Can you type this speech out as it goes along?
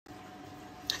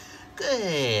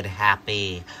Good,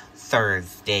 happy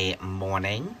Thursday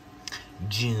morning,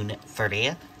 June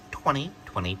 30th,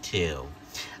 2022.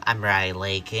 I'm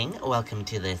Riley King. Welcome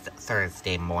to this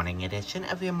Thursday morning edition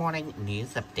of your morning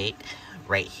news update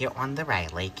right here on the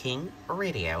Riley King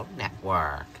Radio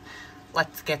Network.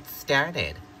 Let's get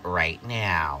started right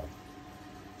now.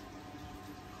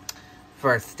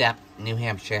 First up, New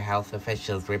Hampshire health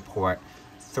officials report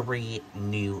 3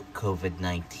 new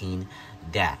COVID-19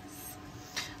 deaths.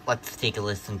 Let's take a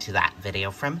listen to that video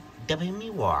from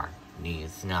WMUR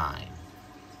News 9.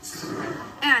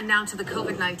 And now to the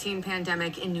COVID-19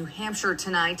 pandemic in New Hampshire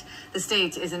tonight. The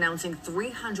state is announcing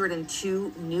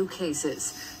 302 new cases.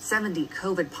 70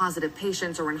 COVID-positive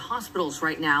patients are in hospitals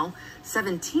right now.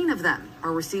 17 of them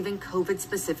are receiving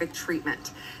COVID-specific treatment.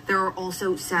 There are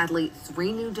also, sadly,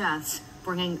 3 new deaths,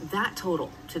 bringing that total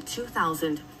to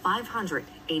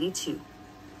 2,582.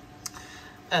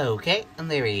 Okay,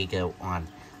 and there you go on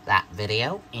that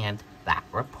video and that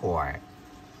report.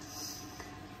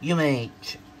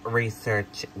 UMH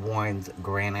research warns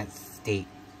Granite State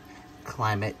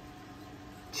climate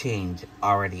change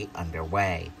already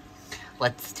underway.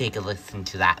 Let's take a listen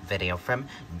to that video from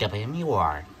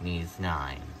WMUR News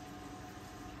 9.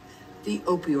 The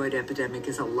opioid epidemic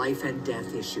is a life and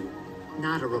death issue,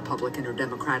 not a Republican or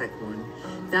Democratic one.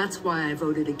 That's why I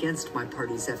voted against my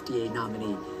party's FDA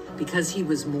nominee, because he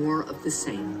was more of the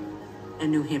same. And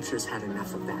New Hampshire's had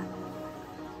enough of that.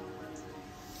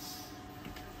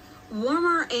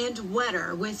 Warmer and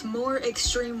wetter with more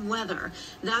extreme weather.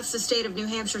 That's the state of New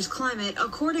Hampshire's climate,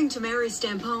 according to Mary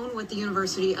Stampone with the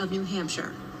University of New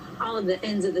Hampshire. All of the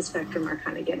ends of the spectrum are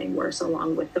kind of getting worse,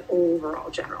 along with the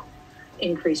overall general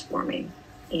increased warming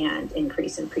and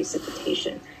increase in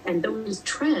precipitation. And those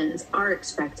trends are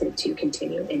expected to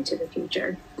continue into the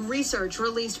future. Research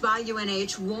released by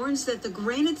UNH warns that the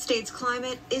Granite State's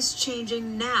climate is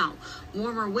changing now.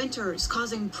 Warmer winters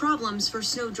causing problems for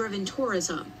snow-driven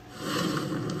tourism.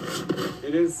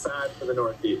 It is sad for the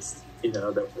Northeast,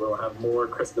 that we'll have more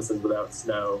Christmases without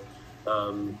snow,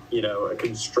 a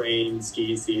constrained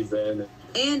ski season.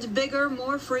 And bigger,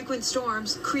 more frequent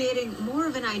storms, creating more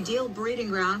of an ideal breeding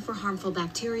ground for harmful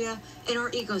bacteria in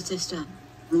our ecosystem.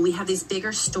 When we have these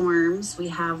bigger storms, we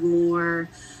have more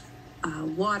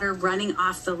water running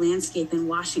off the landscape and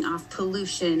washing off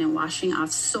pollution and washing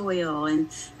off soil. And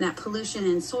that pollution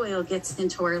and soil gets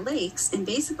into our lakes and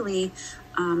basically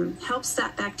helps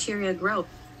that bacteria grow.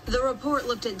 The report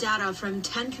looked at data from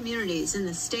 10 communities in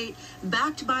the state,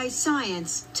 backed by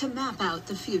science to map out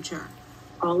the future.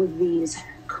 All of these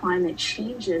climate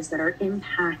changes that are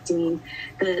impacting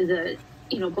the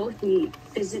both the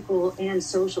physical and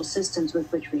social systems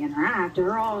with which we interact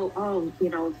are all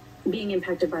being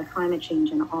impacted by climate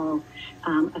change and all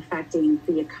affecting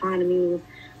the economy,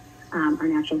 our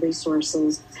natural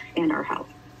resources, and our health.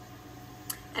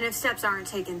 And if steps aren't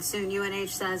taken soon, UNH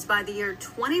says by the year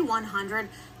 2100,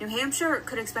 New Hampshire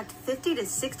could expect 50 to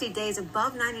 60 days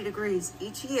above 90 degrees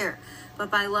each year.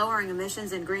 But by lowering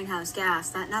emissions and greenhouse gas,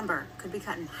 that number could be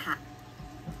cut in half.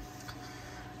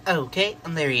 Okay,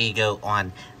 and there you go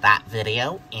on that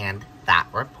video and that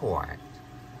report.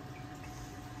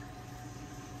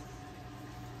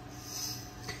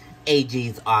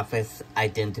 AG's office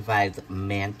identifies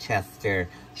Manchester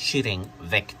shooting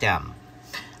victim.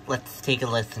 Let's take a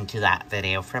listen to that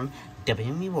video from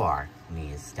WMUR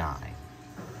News 9.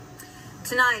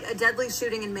 Tonight, a deadly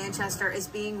shooting in Manchester is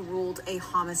being ruled a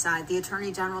homicide. The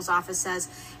Attorney General's office says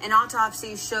an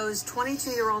autopsy shows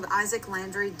 22-year-old Isaac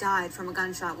Landry died from a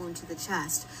gunshot wound to the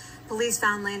chest. Police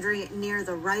found Landry near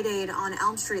the Rite Aid on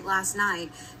Elm Street last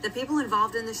night. The people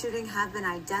involved in the shooting have been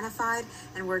identified,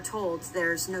 and we're told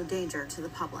there's no danger to the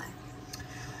public.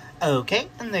 Okay,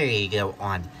 and there you go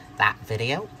on that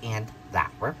video and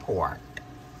that report.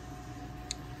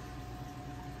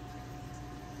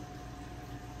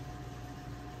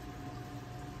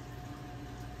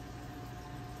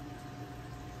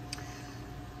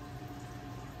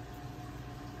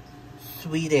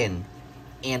 Sweden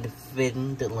and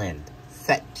Finland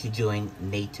set to join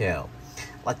NATO.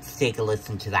 Let's take a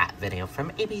listen to that video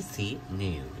from ABC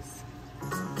News.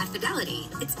 At Fidelity,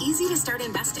 it's easy to start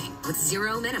investing with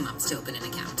zero minimums to open an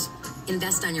account.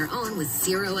 Invest on your own with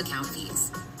zero account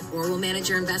fees. Or we'll manage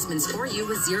your investments for you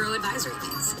with zero advisory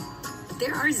fees.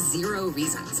 There are zero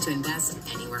reasons to invest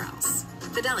anywhere else.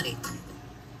 Fidelity.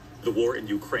 The war in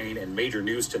Ukraine and major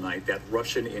news tonight, that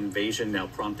Russian invasion now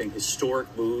prompting historic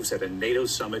moves at a NATO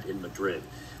summit in Madrid.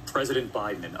 President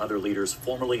Biden and other leaders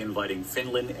formally inviting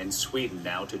Finland and Sweden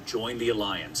now to join the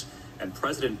alliance. And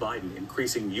President Biden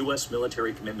increasing U.S.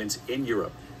 military commitments in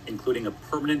Europe, including a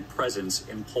permanent presence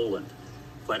in Poland.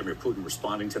 Vladimir Putin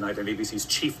responding tonight, and ABC's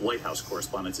chief White House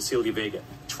correspondent, Cecilia Vega,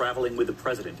 traveling with the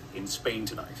president in Spain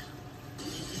tonight.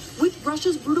 With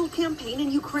Russia's brutal campaign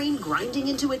in Ukraine grinding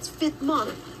into its 5th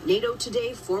month, NATO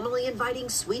today formally inviting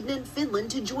Sweden and Finland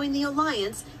to join the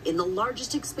alliance in the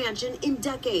largest expansion in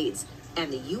decades,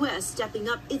 and the U.S. stepping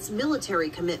up its military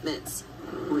commitments.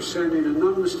 We're sending an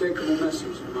unmistakable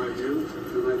message, in my view,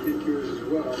 and I think yours as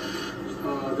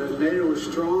well, that NATO is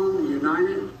strong,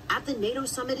 united. At the NATO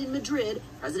summit in Madrid,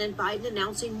 President Biden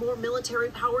announcing more military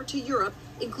power to Europe,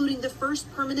 including the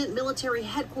first permanent military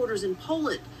headquarters in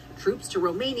Poland, troops to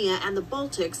Romania and the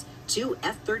Baltics, 2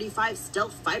 F-35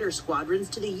 stealth fighter squadrons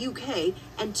to the UK,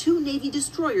 and 2 Navy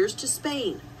destroyers to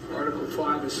Spain. Article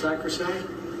 5 is sacrosanct,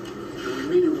 and we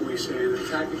mean it when we say an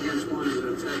attack against one is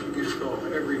an attack against all,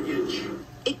 every inch.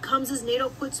 It comes as NATO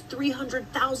puts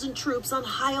 300,000 troops on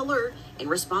high alert in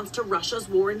response to Russia's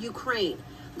war in Ukraine.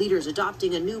 Leaders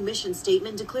adopting a new mission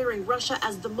statement declaring Russia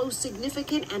as the most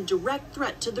significant and direct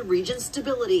threat to the region's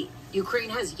stability. Ukraine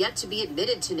has yet to be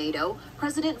admitted to NATO.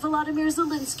 President Volodymyr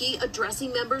Zelensky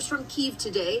addressing members from Kyiv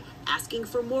today, asking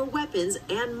for more weapons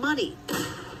and money,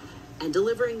 and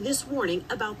delivering this warning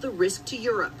about the risk to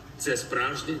Europe. Це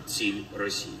справжня ціль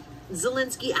Росії.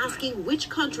 Zelensky asking which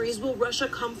countries will Russia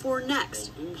come for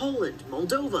next? Poland,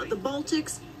 Moldova, the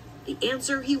Baltics? The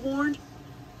answer, he warned,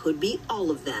 could be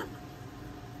all of them.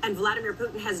 And Vladimir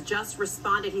Putin has just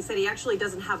responded. He said he actually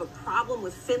doesn't have a problem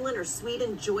with Finland or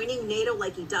Sweden joining NATO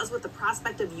like he does with the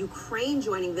prospect of Ukraine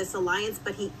joining this alliance.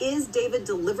 But he is, David,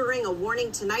 delivering a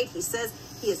warning tonight. He says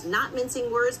he is not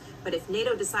mincing words, but if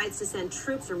NATO decides to send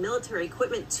troops or military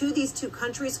equipment to these 2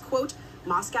 countries, quote,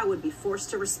 Moscow would be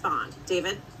forced to respond.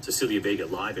 David? Cecilia Vega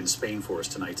live in Spain for us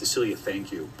tonight. Cecilia,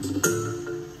 thank you.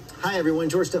 Hi, everyone.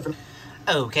 George Stephan.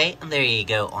 Okay, there you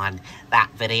go on that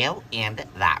video and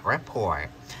that report.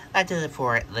 That does it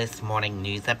for this morning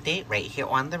news update right here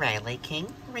on the Riley King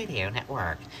Radio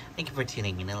Network. Thank you for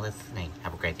tuning in and listening.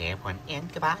 Have a great day, everyone,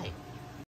 and goodbye.